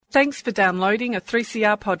Thanks for downloading a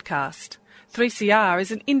 3CR podcast. 3CR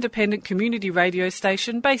is an independent community radio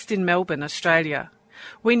station based in Melbourne, Australia.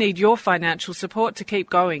 We need your financial support to keep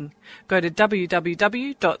going. Go to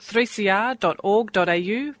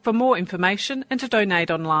www.3cr.org.au for more information and to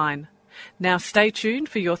donate online. Now stay tuned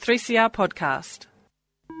for your 3CR podcast.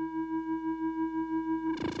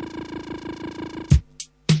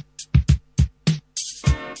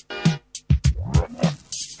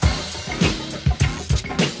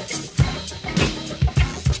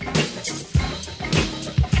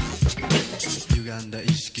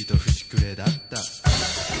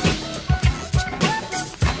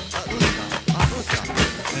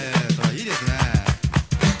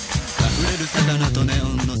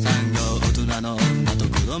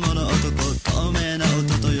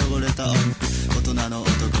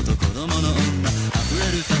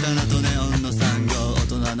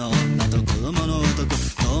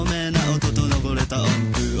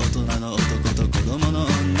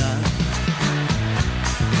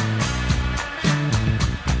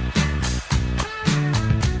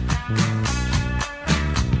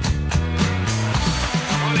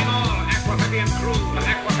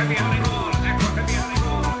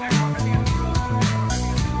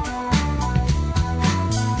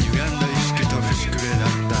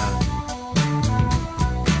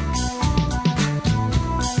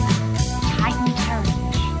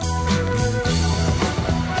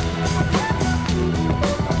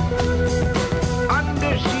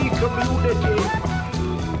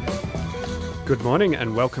 Good morning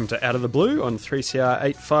and welcome to Out of the Blue on 3CR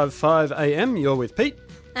 855 AM. You're with Pete.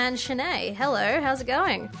 And Shanae. Hello, how's it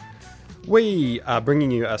going? We are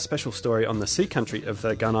bringing you a special story on the sea country of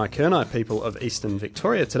the Gunai-Kurnai people of eastern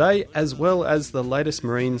Victoria today, as well as the latest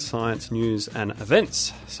marine science news and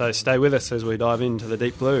events. So stay with us as we dive into the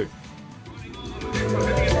deep blue.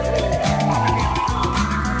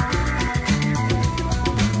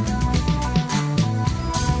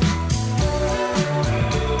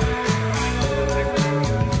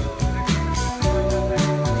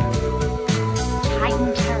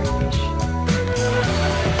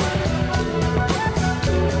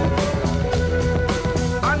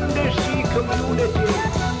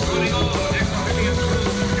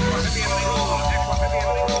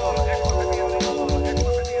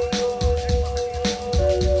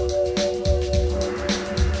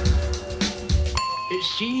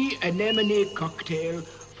 Anemone cocktail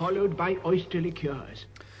followed by oyster liqueurs.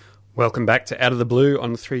 Welcome back to Out of the Blue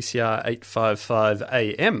on 3CR 855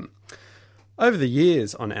 AM. Over the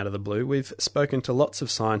years on Out of the Blue, we've spoken to lots of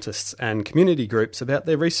scientists and community groups about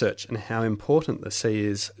their research and how important the sea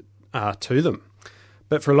is to them.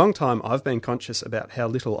 But for a long time, I've been conscious about how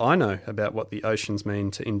little I know about what the oceans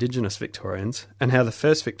mean to Indigenous Victorians and how the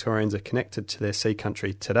first Victorians are connected to their sea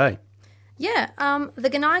country today. Yeah, the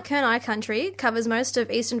Gunai-Kurnai country covers most of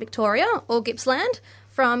eastern Victoria, or Gippsland,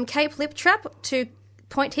 from Cape Liptrap to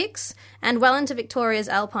Point Hicks and well into Victoria's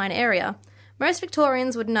alpine area. Most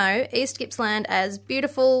Victorians would know East Gippsland as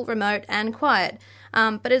beautiful, remote and quiet,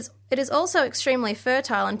 but it is also extremely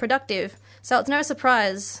fertile and productive, so it's no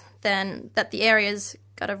surprise then that the area's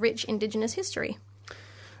got a rich Indigenous history.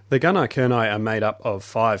 The Gunai-Kurnai are made up of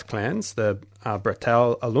 5 clans, the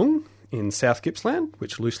Bratawl-Alung in South Gippsland,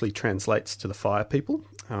 which loosely translates to the Fire People,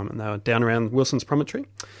 and they were down around Wilson's Promontory.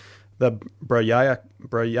 The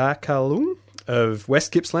Brayakalung of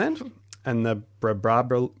West Gippsland, and the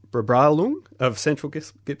Brabralung of Central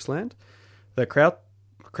Gippsland, the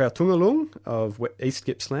Krautungalung of East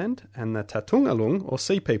Gippsland, and the Tatungalung, or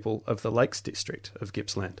Sea People, of the Lakes District of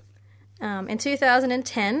Gippsland. In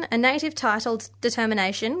 2010, a native title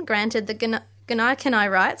determination granted the Gunai-Kurnai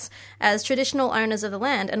rights as traditional owners of the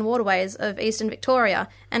land and waterways of eastern Victoria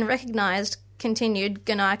and recognised continued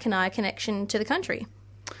Gunai-Kurnai connection to the country.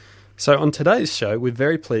 So on today's show, we're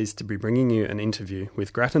very pleased to be bringing you an interview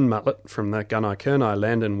with Grattan Mutlett from the Gunai-Kurnai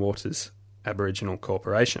Land and Waters Aboriginal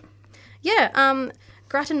Corporation. Yeah,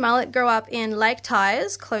 Grattan Mutlett grew up in Lake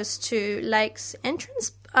Tyers, close to Lake's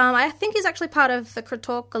entrance. I think he's actually part of the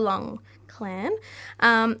Krautungalung clan.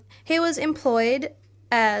 He was employed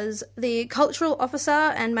as the cultural officer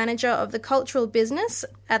and manager of the cultural business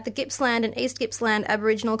at the Gippsland and East Gippsland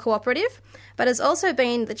Aboriginal Cooperative, but has also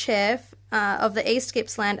been the chair of the East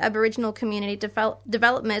Gippsland Aboriginal Community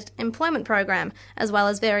Development Employment Program, as well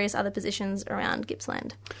as various other positions around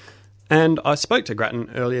Gippsland. And I spoke to Grattan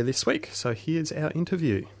earlier this week, so here's our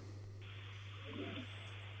interview.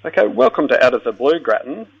 Okay, welcome to Out of the Blue,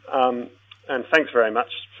 Grattan, and thanks very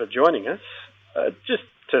much for joining us. Just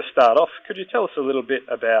to start off, could you tell us a little bit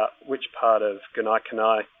about which part of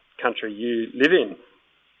Gunai-Kurnai country you live in?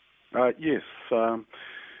 Yes.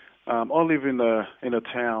 I live in a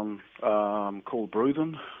town called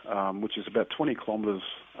Bruthen, which is about 20 kilometres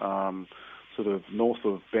sort of north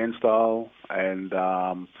of Bairnsdale, and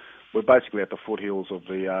we're basically at the foothills of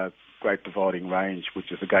the Great Dividing Range,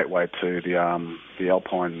 which is the gateway to the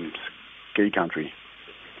Alpine ski country.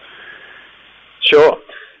 Sure.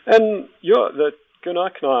 And the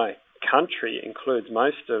Gunai country includes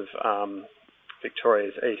most of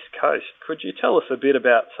Victoria's east coast. Could you tell us a bit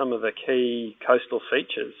about some of the key coastal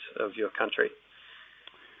features of your country?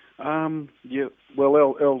 Yeah. Well,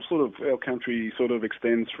 our country sort of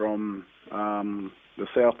extends from the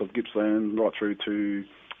south of Gippsland right through to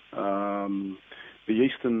the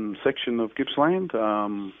eastern section of Gippsland,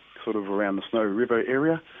 sort of around the Snowy River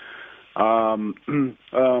area. A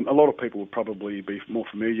lot of people would probably be more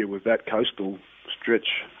familiar with that coastal stretch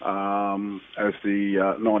as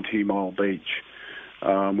the 90-mile beach,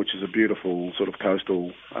 which is a beautiful sort of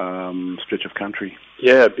coastal stretch of country.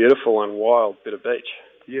 Yeah, beautiful and wild bit of beach.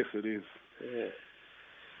 Yes, it is. Yeah.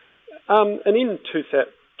 And in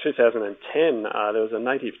 2010, there was a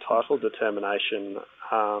native title determination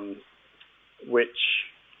which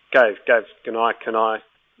gave Gunai Kurnai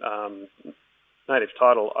native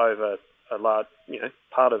title over a large,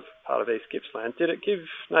 part of East Gippsland. Did it give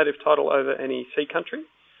native title over any sea country?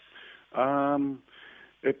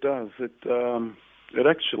 It does. It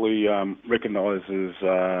actually recognises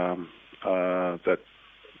that the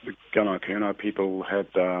Gunai Kurnai people had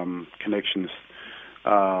connections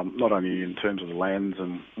not only in terms of the lands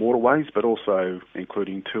and waterways, but also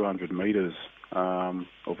including 200 metres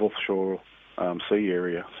of offshore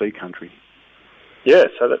sea country. Yeah,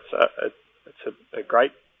 so that's a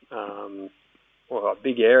great, a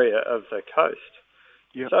big area of the coast.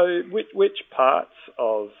 Yep. So which parts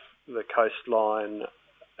of the coastline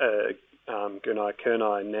Gunai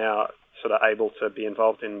Kurnai now sort of able to be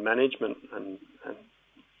involved in management and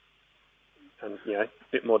a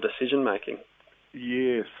bit more decision making?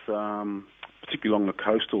 Yes, particularly along the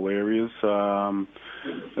coastal areas.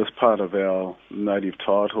 As part of our native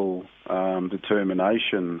title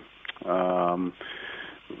determination,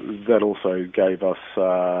 that also gave us,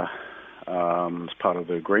 as part of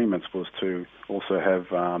the agreements, was to also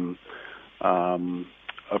have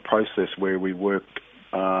a process where we work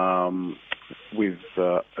with,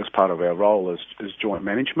 as part of our role as joint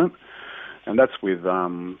management, and that's with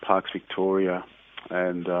Parks Victoria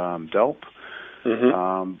and DELP.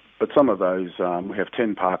 Mm-hmm. But some of those, we have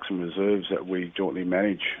 10 parks and reserves that we jointly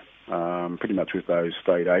manage, pretty much with those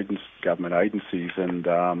state government agencies, and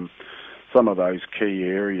some of those key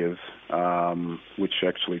areas, which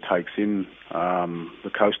actually takes in the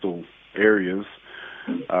coastal areas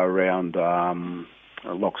around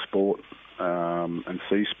Loch Sport and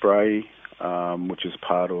Sea Spray, which is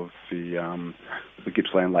part of the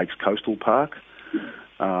Gippsland Lakes Coastal Park,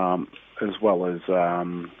 as well as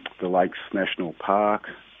the Lakes National Park,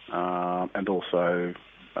 and also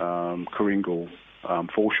Coringal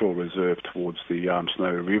Foreshore Reserve towards the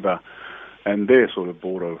Snowy River, and they're sort of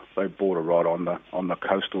border right on the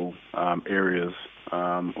coastal areas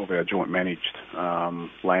of our joint managed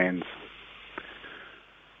lands.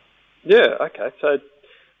 Yeah. Okay. So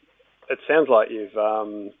it sounds like you've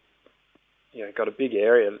got a big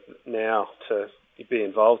area now to be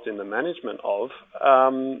involved in the management of.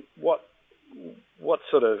 What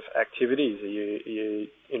sort of activities are you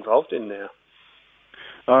involved in now?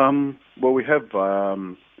 Well, we have,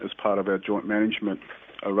 as part of our joint management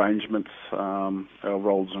arrangements, our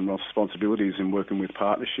roles and responsibilities in working with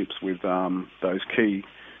partnerships with those key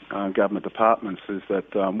government departments is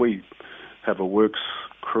that we have a works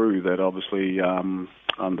crew that obviously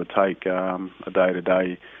undertake a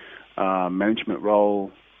day-to-day management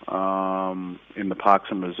role in the parks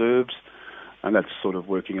and reserves, and that's sort of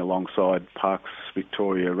working alongside Parks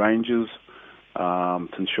Victoria Rangers to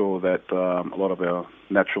ensure that a lot of our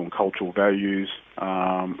natural and cultural values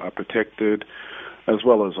are protected, as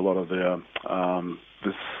well as a lot of the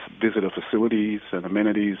visitor facilities and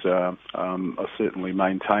amenities are certainly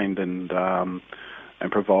maintained and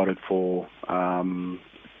provided for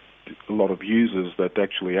a lot of users that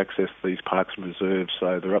actually access these parks and reserves,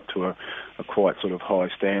 so they're up to a quite sort of high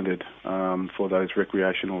standard for those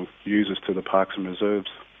recreational users to the parks and reserves.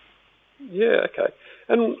 Yeah, okay.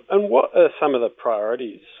 And what are some of the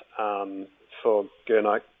priorities for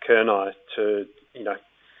Gunai Kurnai to,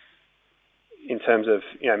 in terms of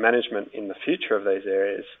management in the future of these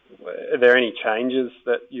areas? Are there any changes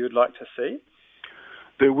that you would like to see?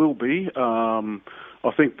 There will be. I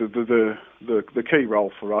think the key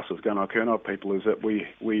role for us as Gunai Kurnai people is that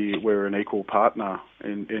we're an equal partner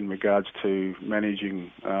in regards to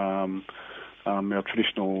managing our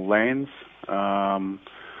traditional lands.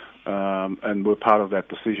 and we're part of that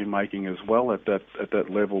decision making as well at that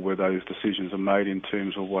level where those decisions are made in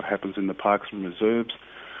terms of what happens in the parks and reserves.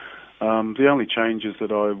 The only changes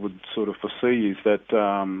that I would sort of foresee is that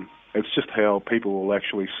it's just how people will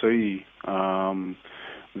actually see the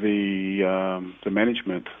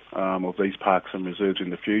management of these parks and reserves in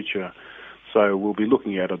the future. So we'll be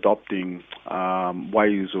looking at adopting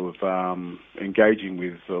ways of engaging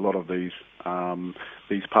with a lot of these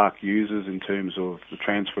park users in terms of the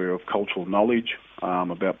transfer of cultural knowledge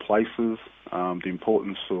about places, the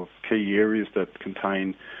importance of key areas that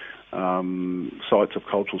contain sites of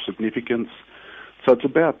cultural significance. So it's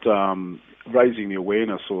about raising the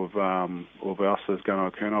awareness of us as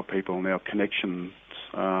Gunai Kurnai people and our connections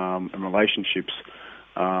and relationships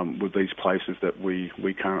with these places that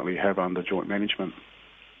we currently have under joint management.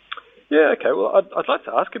 Yeah, okay. Well, I'd like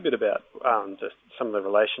to ask a bit about just some of the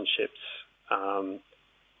relationships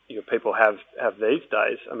your people have these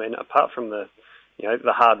days. I mean, apart from the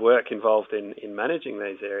hard work involved in managing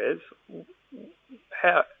these areas, in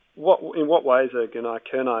what ways are Gunai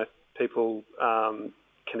Kurnai people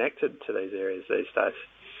connected to these areas these days?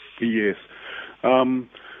 Yes.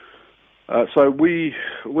 So we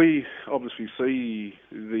obviously see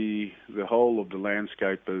the whole of the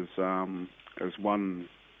landscape as one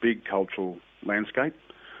big cultural landscape,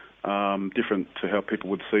 different to how people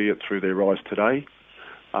would see it through their eyes today.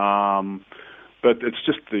 But it's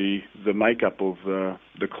just the makeup of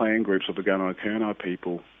the clan groups of the Gunai Kurnai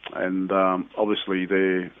people, and obviously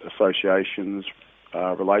their associations,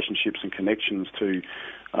 relationships and connections to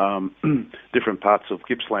different parts of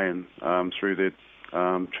Gippsland through their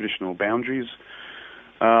traditional boundaries.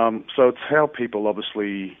 So it's how people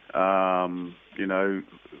obviously,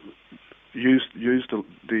 use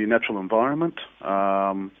the natural environment,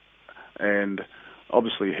 and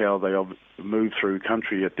obviously how they move through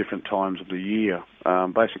country at different times of the year,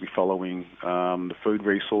 basically following the food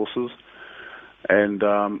resources. And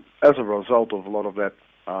as a result of a lot of that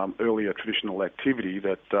earlier traditional activity,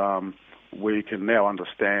 that we can now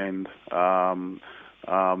understand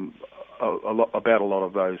about a lot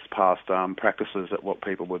of those past practices that what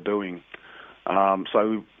people were doing.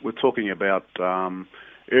 So we're talking about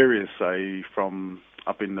areas, say, from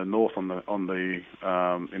up in the north in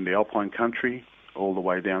the Alpine country, all the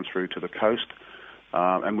way down through to the coast,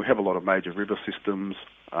 and we have a lot of major river systems,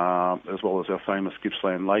 as well as our famous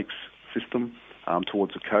Gippsland Lakes system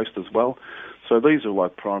towards the coast as well. So these are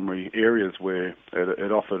like primary areas where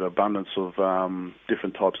it offered abundance of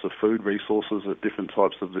different types of food resources at different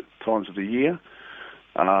times of the year.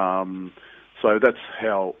 So that's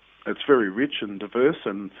how it's very rich and diverse,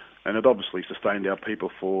 and it obviously sustained our people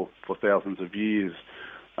for thousands of years.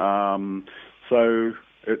 So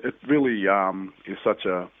it really is such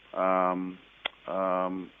a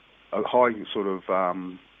high sort of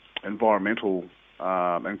environmental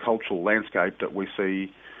and cultural landscape that we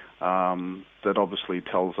see, that obviously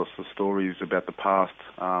tells us the stories about the past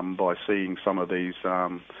by seeing some of these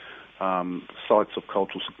sites of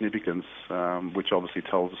cultural significance, which obviously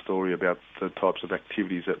tells a story about the types of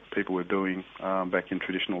activities that people were doing back in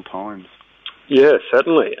traditional times. Yeah,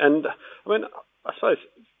 certainly. And I mean, I suppose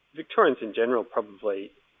Victorians in general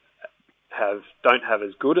probably don't have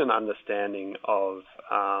as good an understanding of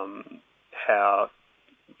how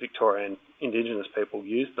Victorian Indigenous people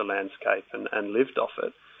used the landscape and lived off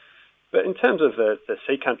it. But in terms of the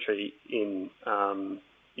sea country in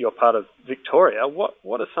your part of Victoria, what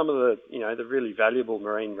are some of the really valuable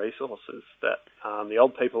marine resources that the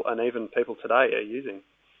old people and even people today are using?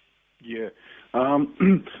 Yeah.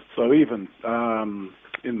 So even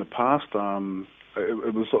in the past,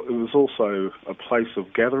 it was also a place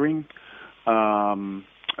of gathering.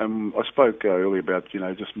 And I spoke earlier about,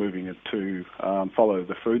 just moving it to follow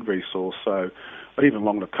the food resource. So even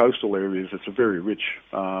along the coastal areas, it's a very rich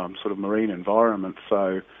sort of marine environment.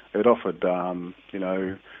 So it offered, an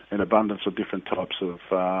abundance of different types of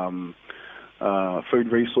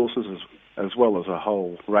food resources, as well as a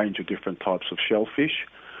whole range of different types of shellfish.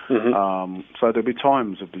 Mm-hmm. So there'll be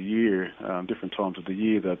times of the year, different times of the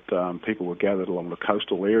year, that people were gathered along the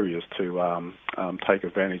coastal areas to take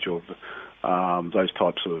advantage of those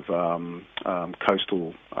types of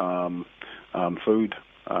coastal food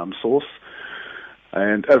source.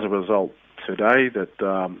 And as a result, today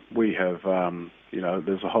that we have,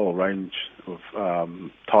 there's a whole range of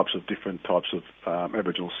types of different types of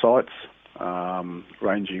Aboriginal sites,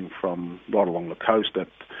 ranging from right along the coast that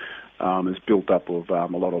is built up of a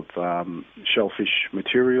lot of shellfish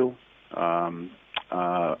material,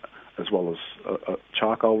 as well as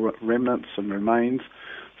charcoal remnants and remains.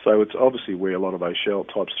 So it's obviously where a lot of those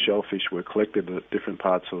types of shellfish were collected at different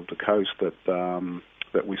parts of the coast that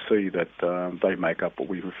that we see that they make up what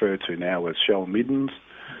we refer to now as shell middens,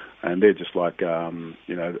 and they're just like a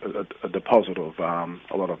deposit of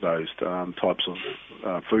a lot of those types of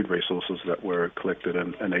food resources that were collected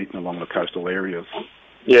and eaten along the coastal areas.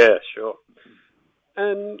 Yeah, sure.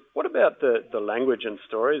 And what about the language and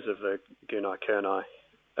stories of the Gunai Kurnai?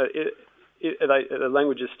 Are the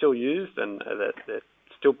languages still used, and are there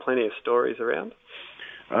still plenty of stories around?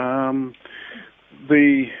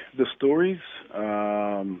 The stories,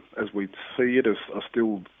 as we see it, are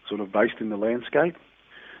still sort of based in the landscape,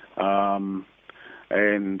 and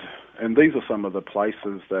these are some of the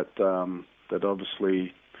places that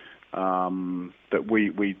obviously that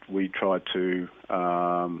we try to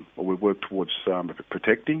or we work towards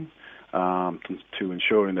protecting, to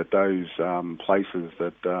ensuring that those places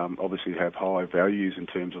that obviously have high values in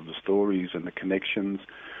terms of the stories and the connections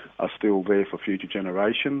are still there for future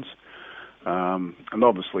generations. And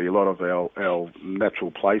obviously a lot of our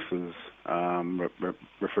natural places,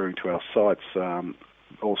 referring to our sites,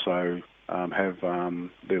 also have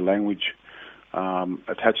their language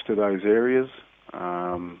attached to those areas,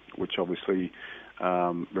 which obviously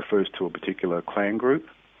refers to a particular clan group.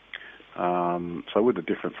 So with the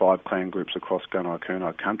different 5 clan groups across Gunai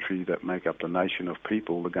Kurnai country that make up the nation of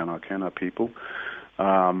people, the Gunai Kurnai people,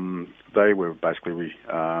 they were basically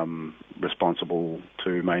responsible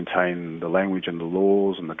to maintain the language and the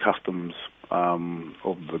laws and the customs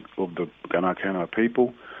of the Gunai Kurnai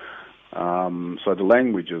people. So the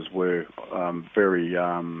languages were very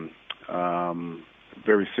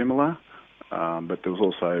similar, but there was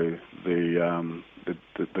also the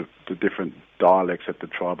different dialects that the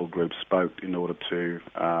tribal groups spoke in order to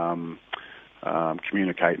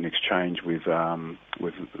communicate and exchange with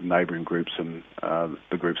neighbouring groups and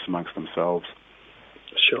the groups amongst themselves.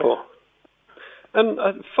 Sure.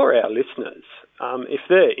 And for our listeners, if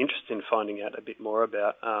they're interested in finding out a bit more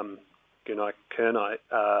about Gunai Kurnai,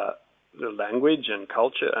 the language and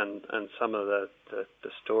culture and some of the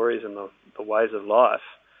stories and the ways of life,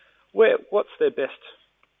 what's their best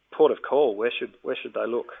port of call? Where should they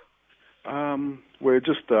look? We're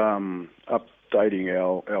just updating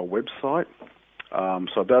our website,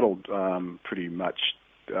 so that'll pretty much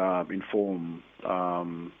inform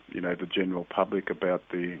the general public about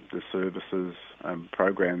the services and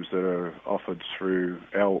programs that are offered through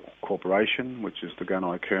our corporation, which is the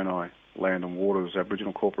Gunai Kurnai Land and Waters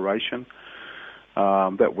Aboriginal Corporation.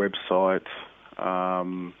 That website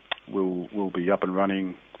will be up and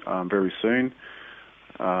running very soon.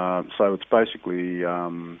 So it's basically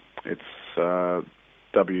it's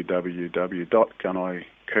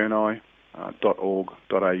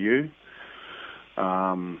www.gunaikurnai.org.au,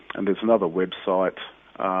 and there's another website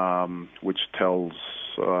which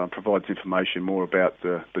provides information more about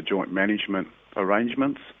the joint management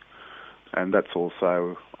arrangements, and that's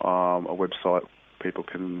also a website people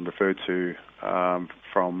can refer to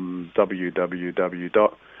from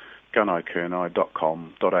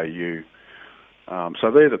www.gunaikurnai.com.au.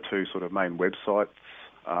 So they're the 2 sort of main websites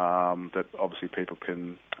that obviously people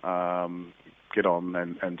can get on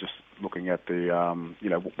and just looking at the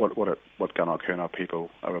what Gunai Kurnai people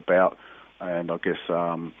are about, and I guess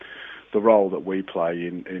the role that we play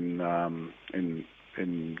in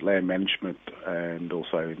land management and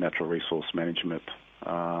also natural resource management,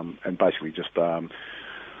 and basically just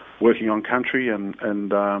working on country and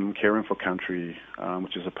caring for country,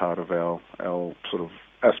 which is a part of our sort of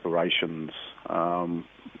aspirations,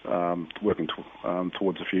 working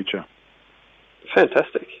towards the future.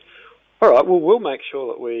 Fantastic. All right, well, we'll make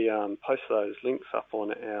sure that we post those links up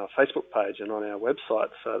on our Facebook page and on our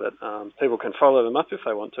website so that people can follow them up if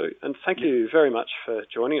they want to. And thank you very much for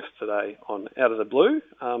joining us today on Out of the Blue.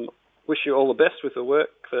 Wish you all the best with the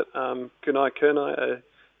work that Gunai Kurnai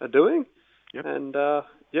are doing. Yep. And,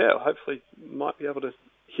 hopefully might be able to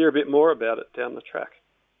hear a bit more about it down the track.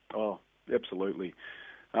 Oh, absolutely.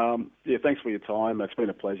 Thanks for your time. It's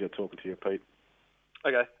been a pleasure talking to you, Pete.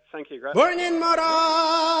 Okay, thank you, Grant. Born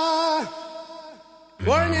Mara,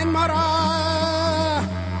 born in Mara,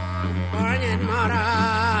 born in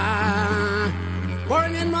Mara,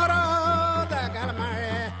 born in Mara.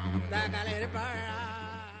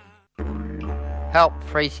 Help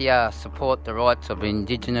 3CR support the rights of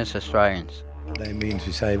Indigenous Australians. They mean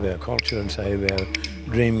to save our culture and save our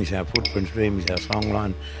dreams, our footprints, dreams, our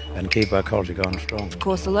songline, and keep our culture going strong. Of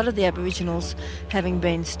course, a lot of the Aboriginals, having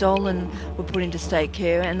been stolen, were put into state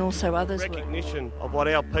care, and also others recognition of what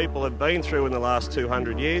our people have been through in the last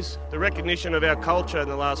 200 years, the recognition of our culture in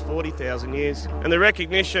the last 40,000 years, and the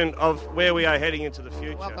recognition of where we are heading into the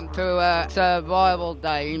future. Welcome to Survival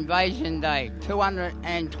Day, Invasion Day.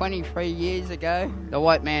 223 years ago, the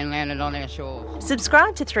white man landed on our shores.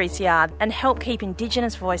 Subscribe to 3CR and help keep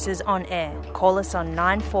Indigenous voices on air. Call us on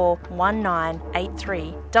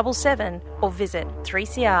 94198377 or visit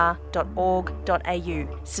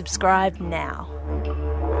 3cr.org.au. Subscribe now.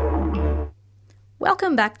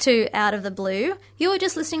 Welcome back to Out of the Blue. You were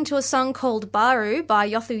just listening to a song called Baru by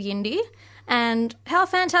Yothu Yindi. And how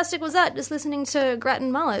fantastic was that, just listening to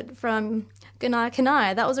Grattan Mullet from Gunai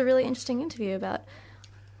Kanai? That was a really interesting interview about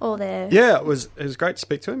all their... Yeah, it was great to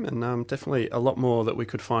speak to him, and definitely a lot more that we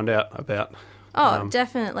could find out about. Oh,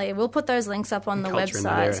 definitely. We'll put those links up on the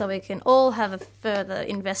website so we can all have a further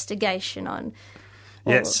investigation on...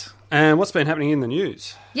 Yes. And what's been happening in the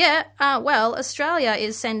news? Yeah, well, Australia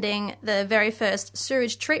is sending the very first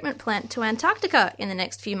sewage treatment plant to Antarctica in the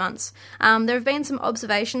next few months. There have been some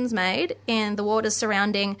observations made in the waters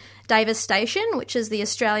surrounding Davis Station, which is the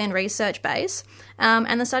Australian research base,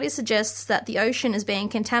 and the study suggests that the ocean is being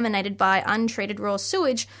contaminated by untreated raw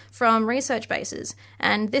sewage from research bases,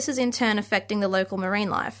 and this is in turn affecting the local marine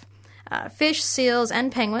life. Fish, seals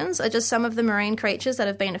and penguins are just some of the marine creatures that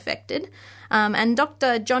have been affected. And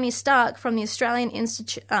Dr. Johnny Stark from the Australian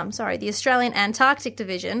Antarctic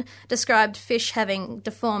Division described fish having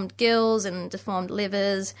deformed gills and deformed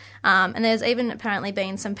livers. And there's even apparently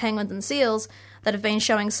been some penguins and seals that have been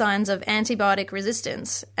showing signs of antibiotic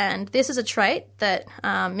resistance. And this is a trait that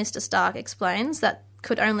Mr. Stark explains that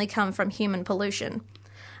could only come from human pollution.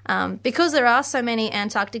 Because there are so many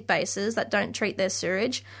Antarctic bases that don't treat their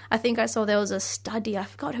sewage, I think I saw there was a study, I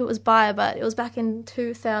forgot who it was by, but it was back in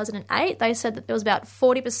 2008. They said that there was about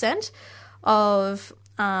 40% of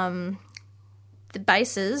the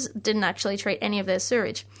bases didn't actually treat any of their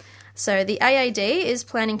sewage. So the AAD is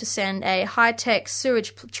planning to send a high-tech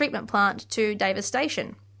sewage treatment plant to Davis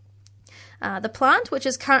Station. The plant, which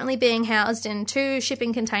is currently being housed in 2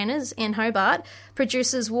 shipping containers in Hobart,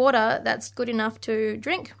 produces water that's good enough to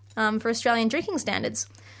drink for Australian drinking standards.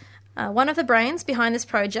 One of the brains behind this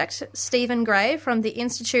project, Stephen Gray from the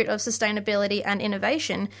Institute of Sustainability and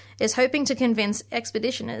Innovation, is hoping to convince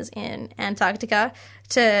expeditioners in Antarctica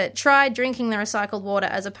to try drinking the recycled water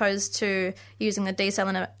as opposed to using the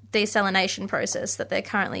desalination process that they're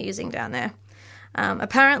currently using down there.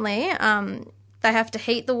 Apparently, they have to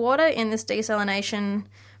heat the water in this desalination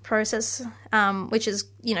process, which is,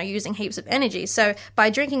 using heaps of energy. So by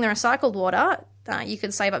drinking the recycled water, you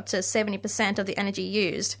could save up to 70% of the energy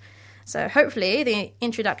used. So hopefully the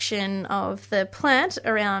introduction of the plant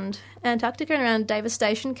around Antarctica and around Davis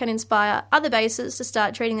Station can inspire other bases to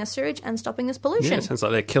start treating their sewage and stopping this pollution. Yeah, it sounds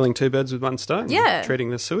like they're killing 2 birds with one stone. Yeah. Treating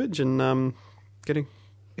the sewage and getting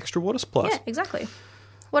extra water supplies. Yeah, exactly.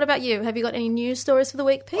 What about you? Have you got any news stories for the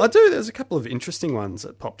week, Pete? I do. There's a couple of interesting ones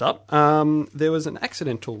that popped up. There was an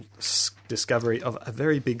accidental discovery of a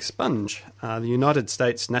very big sponge. The United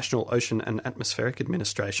States National Ocean and Atmospheric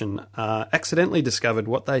Administration accidentally discovered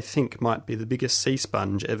what they think might be the biggest sea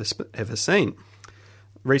sponge ever seen.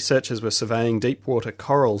 Researchers were surveying deep water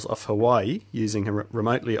corals off Hawaii using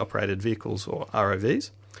remotely operated vehicles or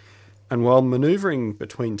ROVs. And while manoeuvring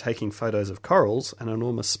between taking photos of corals, an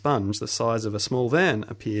enormous sponge the size of a small van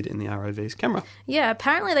appeared in the ROV's camera. Yeah,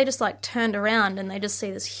 apparently they just turned around and they just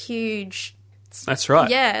see this huge... That's right.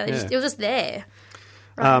 Yeah, it was just there,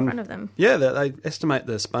 right in front of them. Yeah, they estimate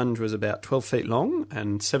the sponge was about 12 feet long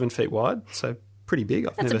and 7 feet wide, so pretty big.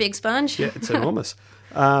 That's a big sponge. Yeah, it's enormous.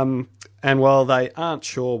 And while they aren't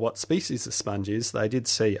sure what species the sponge is, they did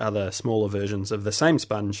see other smaller versions of the same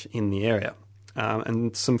sponge in the area.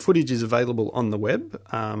 And some footage is available on the web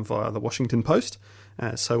via the Washington Post.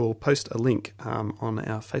 So we'll post a link on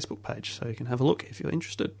our Facebook page so you can have a look if you're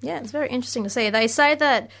interested. Yeah, it's very interesting to see. They say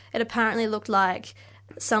that it apparently looked like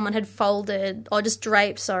someone had folded, or just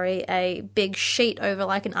draped, a big sheet over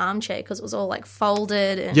an armchair because it was all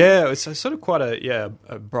folded. And... Yeah, it's sort of quite a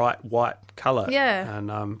bright white colour. Yeah.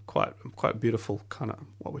 And quite beautiful kind of,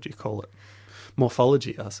 what would you call it?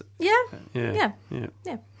 Morphology, I said. Yeah.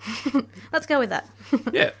 Let's go with that.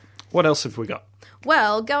 Yeah. What else have we got?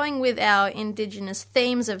 Well, going with our Indigenous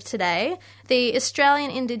themes of today, the Australian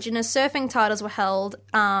Indigenous surfing titles were held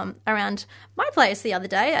around my place the other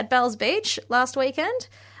day at Bells Beach last weekend.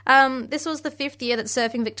 This was the 5th year that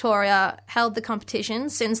Surfing Victoria held the competition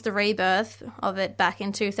since the rebirth of it back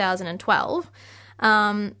in 2012.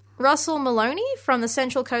 Russell Maloney from the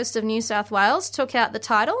Central Coast of New South Wales took out the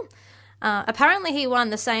title. Apparently he won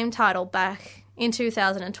the same title back in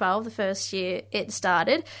 2012, the first year it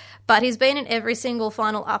started, but he's been in every single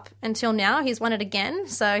final up until now. He's won it again,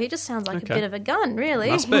 so he just sounds like a bit of a gun, really.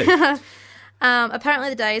 Must be. Apparently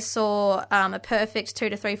the day saw a perfect 2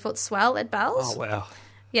 to 3 foot swell at Bells. Oh, wow.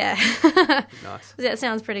 Yeah. Nice. That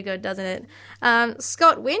sounds pretty good, doesn't it?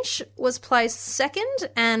 Scott Winch was placed second,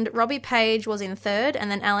 and Robbie Page was in third, and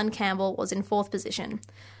then Alan Campbell was in fourth position.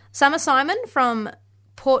 Summer Simon from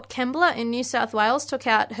Port Kembla in New South Wales took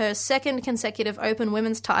out her second consecutive Open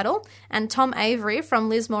women's title, and Tom Avery from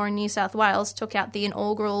Lismore in New South Wales took out the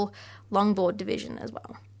inaugural longboard division as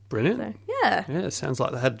well. Brilliant. So, yeah. Yeah, it sounds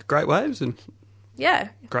like they had great waves and yeah,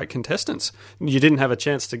 great contestants. You didn't have a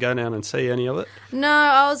chance to go down and see any of it?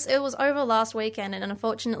 No, it was over last weekend, and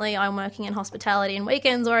unfortunately I'm working in hospitality and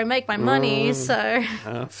weekends where I make my money, so...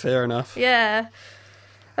 fair enough. Yeah.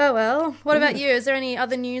 Oh, well. What about you? Is there any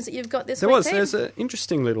other news that you've got this week? There's an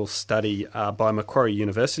interesting little study by Macquarie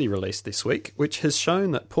University released this week, which has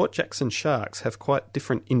shown that Port Jackson sharks have quite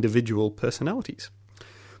different individual personalities.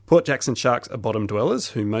 Port Jackson sharks are bottom dwellers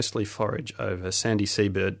who mostly forage over sandy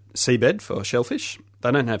seabed for shellfish.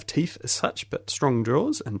 They don't have teeth as such, but strong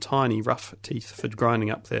jaws and tiny, rough teeth for grinding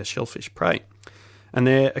up their shellfish prey. And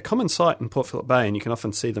they're a common sight in Port Phillip Bay, and you can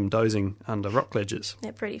often see them dozing under rock ledges.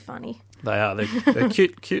 They're pretty funny. They are. They're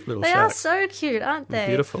cute little They sharks. are so cute, aren't they? They're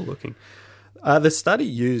beautiful looking. The study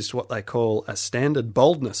used what they call a standard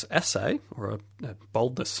boldness assay, or a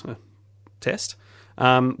boldness test,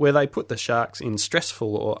 where they put the sharks in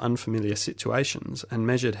stressful or unfamiliar situations and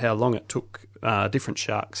measured how long it took different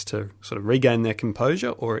sharks to sort of regain their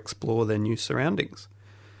composure or explore their new surroundings.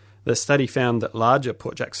 The study found that larger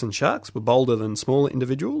Port Jackson sharks were bolder than smaller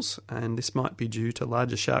individuals, and this might be due to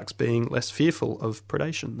larger sharks being less fearful of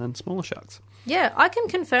predation than smaller sharks. Yeah, I can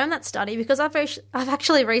confirm that study because I've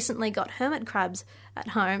actually recently got hermit crabs at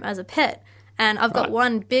home as a pet, and I've got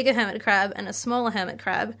one bigger hermit crab and a smaller hermit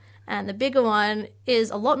crab, and the bigger one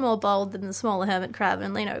is a lot more bold than the smaller hermit crab,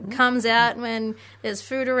 and comes out when there's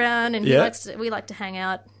food around, and we like to hang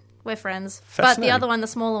out. We're friends. But the other one, the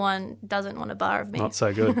smaller one, doesn't want a bar of me. Not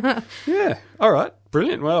so good. Yeah. All right.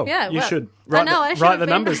 Brilliant. Well, you should write the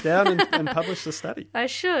numbers down and publish the study. I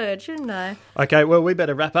should, shouldn't I? Okay. Well, we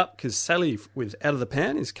better wrap up because Sally with Out of the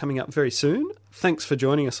Pan is coming up very soon. Thanks for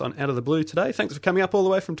joining us on Out of the Blue today. Thanks for coming up all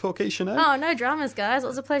the way from Torquay, Sinead. Oh, no dramas, guys. It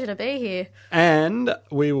was a pleasure to be here. And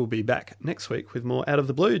we will be back next week with more Out of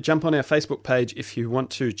the Blue. Jump on our Facebook page if you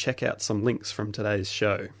want to check out some links from today's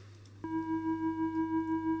show.